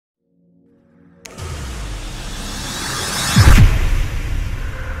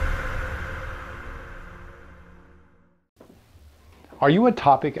Are you a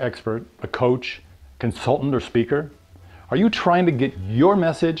topic expert, a coach, consultant, or speaker? Are you trying to get your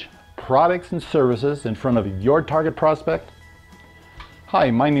message, products, and services in front of your target prospect? Hi,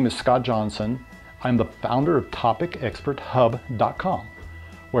 my name is Scott Johnson. I'm the founder of TopicExpertHub.com,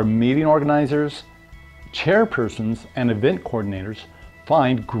 where meeting organizers, chairpersons, and event coordinators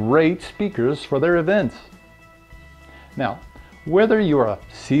find great speakers for their events. Now, whether you're a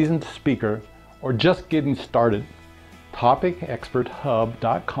seasoned speaker or just getting started,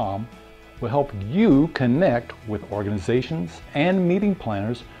 TopicExpertHub.com will help you connect with organizations and meeting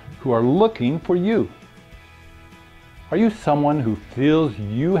planners who are looking for you. Are you someone who feels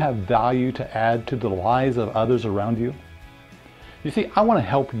you have value to add to the lives of others around you? You see, I want to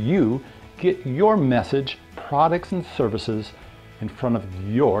help you get your message, products, and services in front of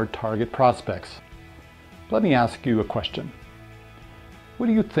your target prospects. Let me ask you a question. What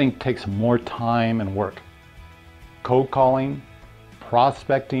do you think takes more time and work? Cold calling,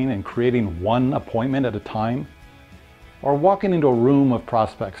 prospecting, and creating one appointment at a time? Or walking into a room of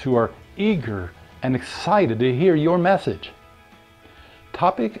prospects who are eager and excited to hear your message?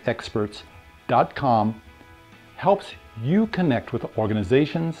 TopicExperts.com helps you connect with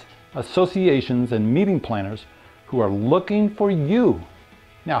organizations, associations, and meeting planners who are looking for you.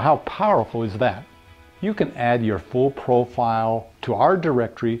 Now, how powerful is that? You can add your full profile to our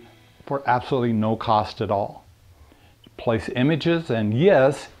directory for absolutely no cost at all. Place images and,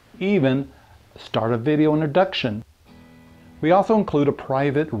 yes, even start a video introduction. We also include a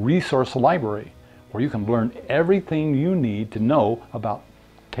private resource library where you can learn everything you need to know about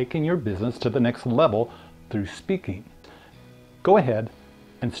taking your business to the next level through speaking. Go ahead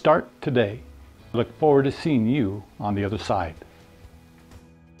and start today. I look forward to seeing you on the other side.